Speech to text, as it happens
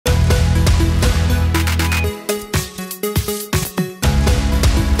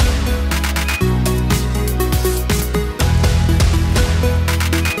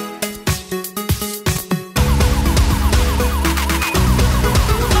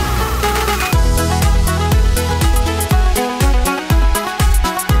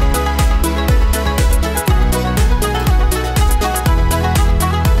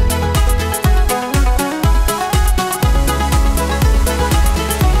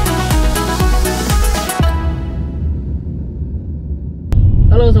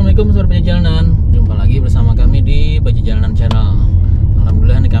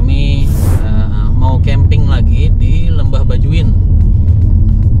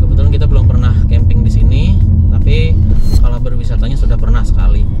berwisatanya sudah pernah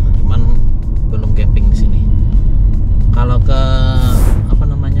sekali, cuman belum camping di sini. Kalau ke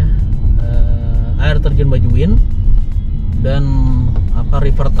air terjun Bajuin dan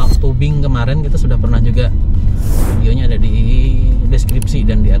river tubing kemarin kita sudah pernah juga. Videonya ada di deskripsi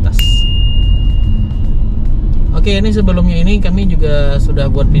dan di atas. Oke, ini sebelumnya ini kami juga sudah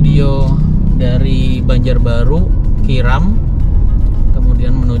buat video dari Banjarbaru, Kiram,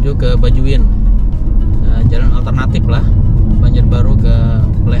 kemudian menuju ke Bajuin. Jalan alternatif lah, Banjarbaru ke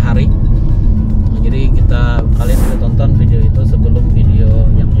Pelaihari. Jadi kalian bisa tonton video itu sebelum video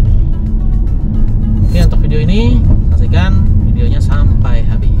yang ini. Oke, untuk video ini saksikan videonya sampai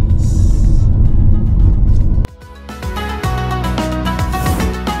habis.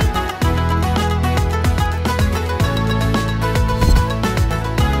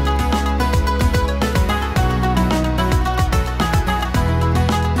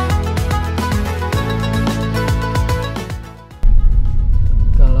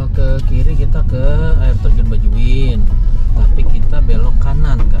 Kalau ke kiri kita ke air terjun Bajuin, tapi kita belok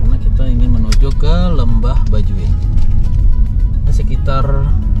kanan karena kita ingin menuju ke Lembah Bajuin. Ini sekitar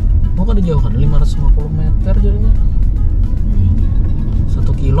ada jauh kan, 550 meter jadinya, 1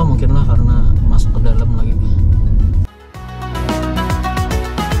 kilo mungkin lah karena masuk ke dalam lagi.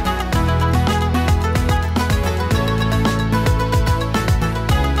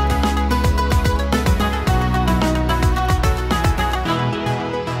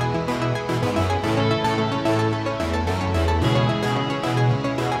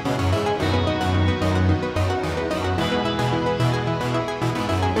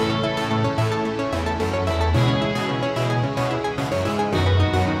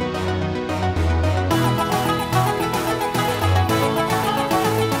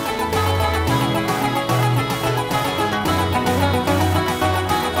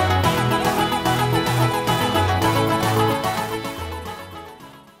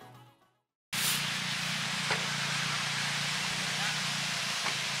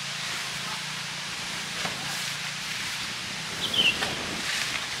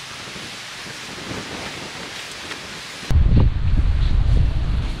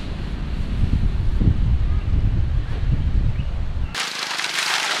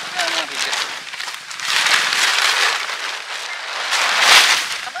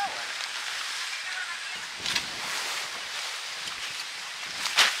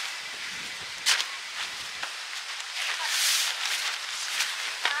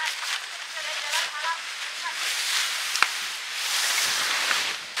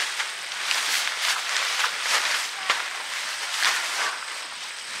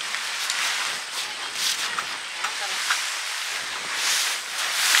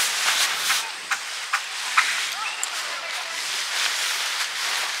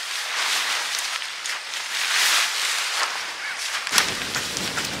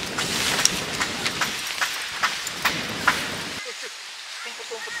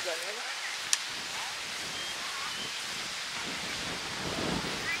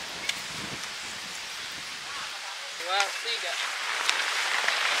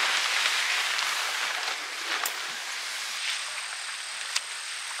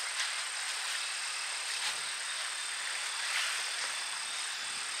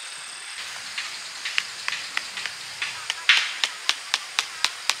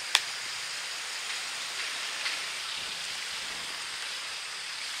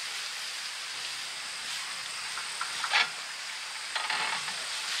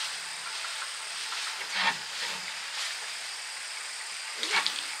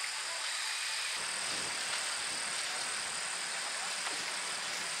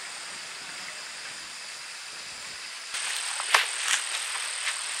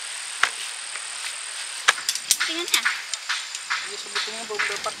 Tinggalnya? Iya, sebetulnya belum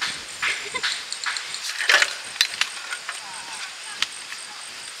dapat.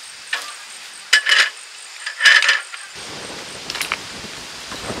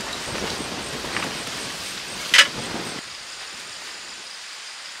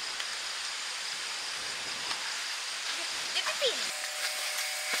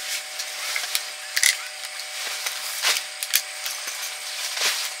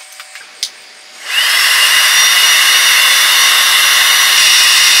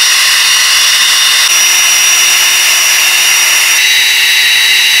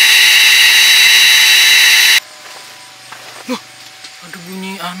 Ada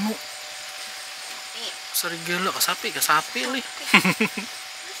bunyi anu serigala, ke sapi nih.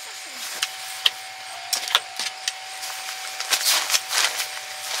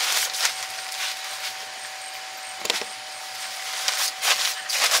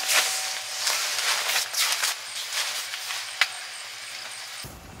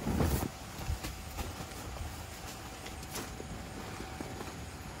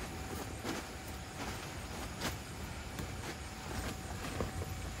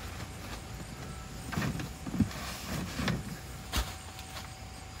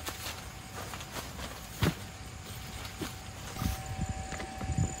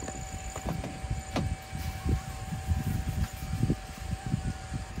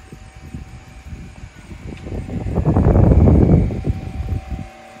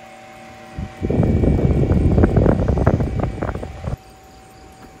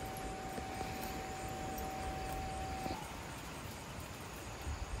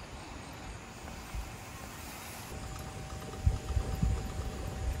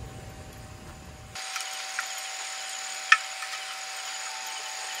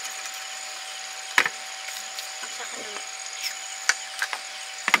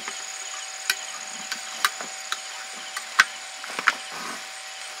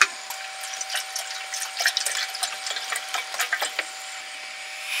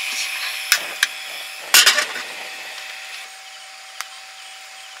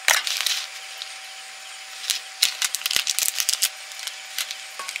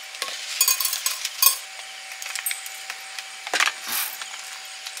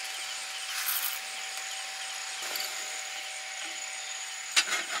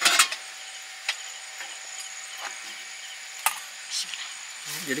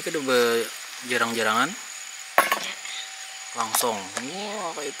 Jadi kada jarang-jarangan langsung.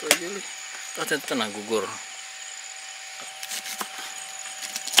 Wah, kayak itu aja nih. Tenang gugur.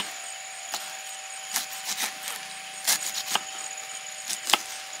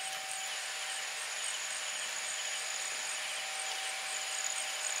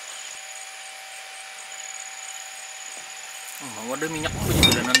 Oh, ada minyak apa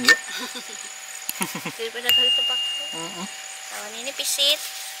jalanan juga. Daripada kali terbakar. Kawan ini pisit.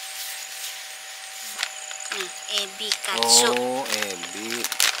 Nih, ebi katsu. Oh, ebi.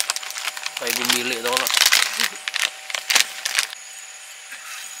 Kayak bilik tau lah.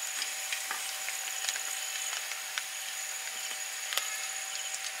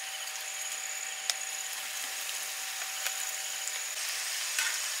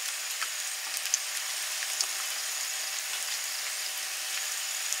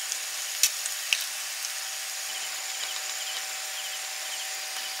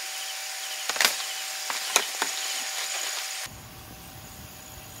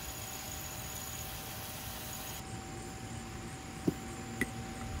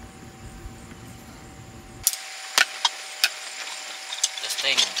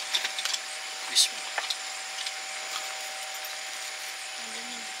 Testing. Bismillah.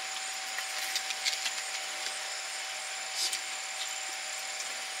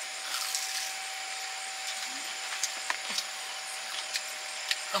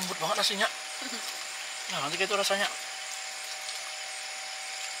 Lembut banget nasinya. Nah, nanti kayak itu rasanya.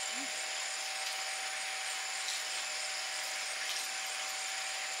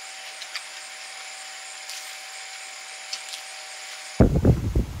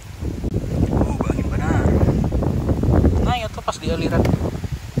 Bagaimana? Nah, itu pas di aliran.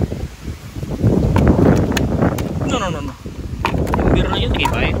 No. Biar aja tinggi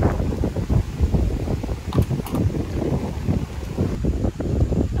baik.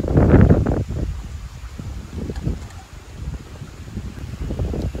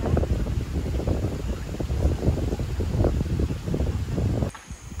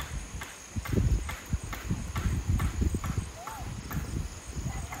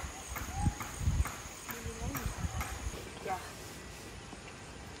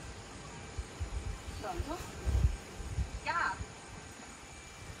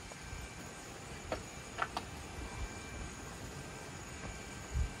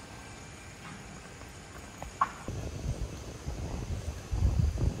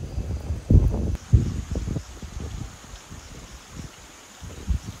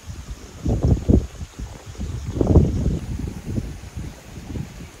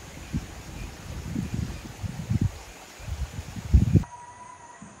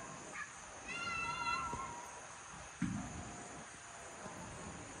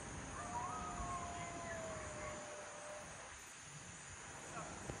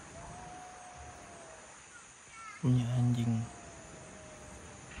 Punya anjing.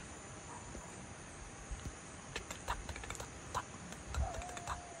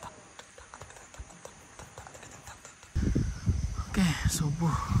 Oke, subuh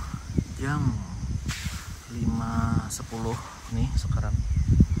jam 5.10 nih sekarang.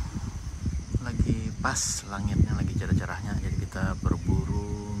 Lagi pas langitnya lagi cerah-cerahnya, jadi kita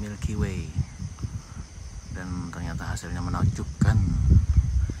berburu Milky Way. Dan ternyata hasilnya menakjubkan.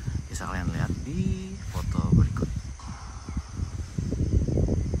 Bisa kalian lihat di foto berikut.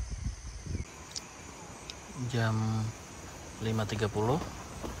 Jam 5.30.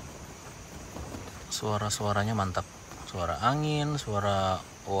 Suara-suaranya mantap. Suara angin, suara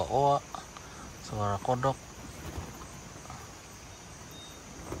oa-oa, suara kodok.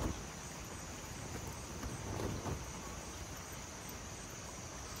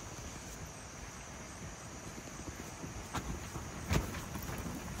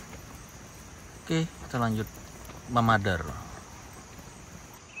 Oke, kita lanjut memadar.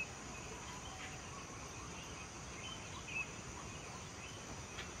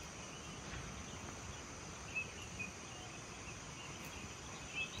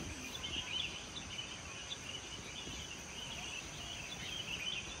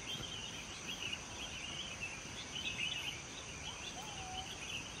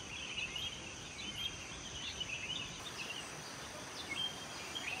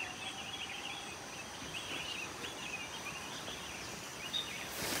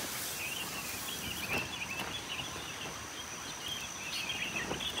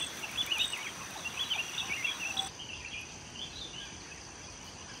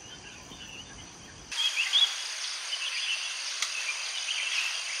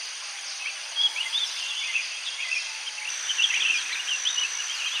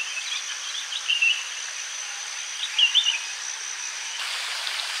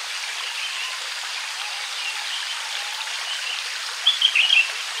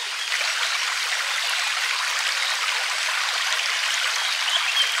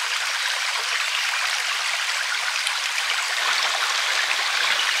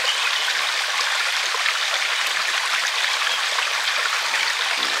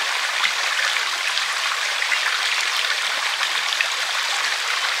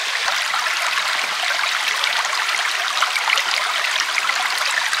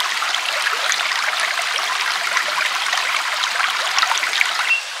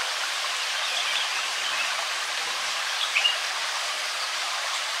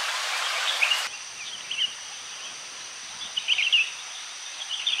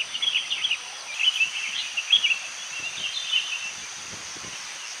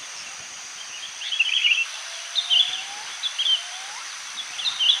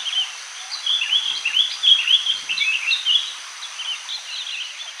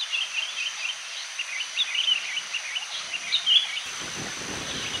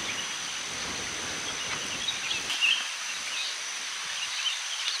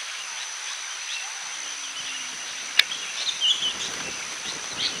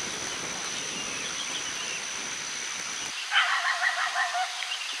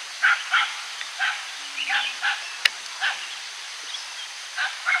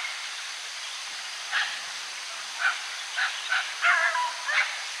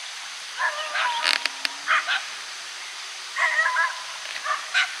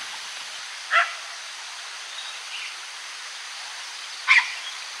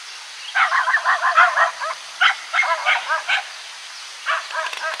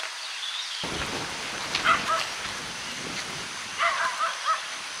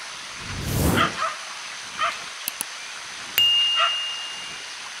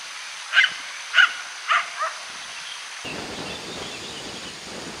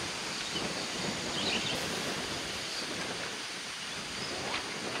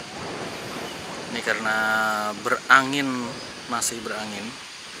 Ini karena berangin, masih berangin,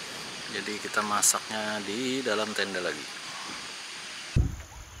 jadi kita masaknya di dalam tenda lagi.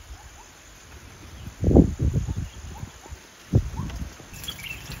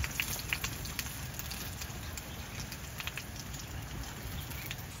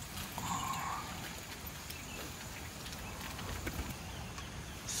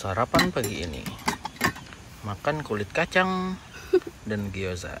 Sarapan pagi ini makan kulit kacang dan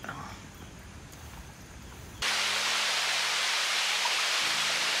gyoza.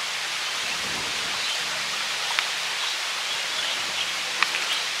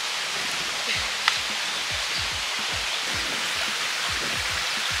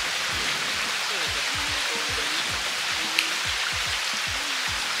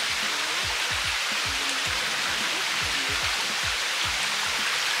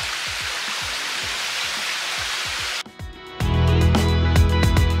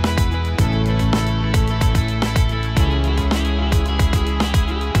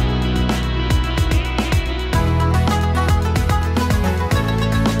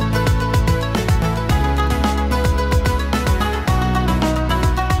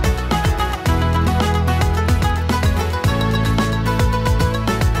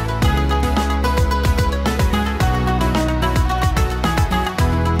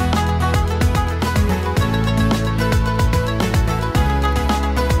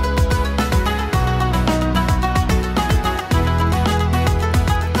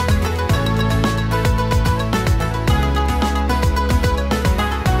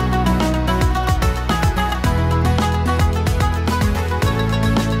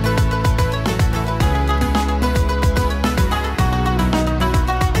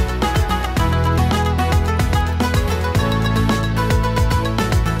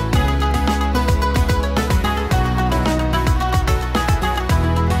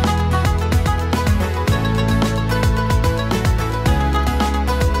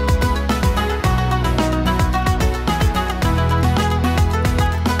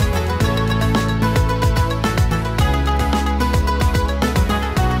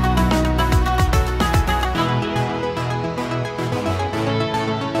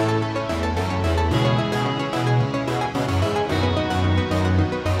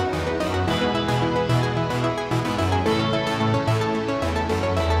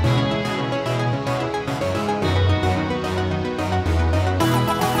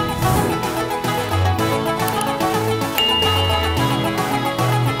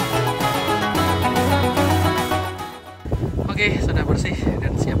 Oke, sudah bersih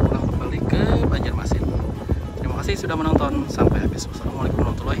dan siap pulang kembali ke Banjarmasin. Terima kasih sudah menonton sampai habis. Wassalamualaikum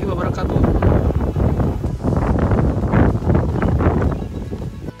warahmatullahi wabarakatuh.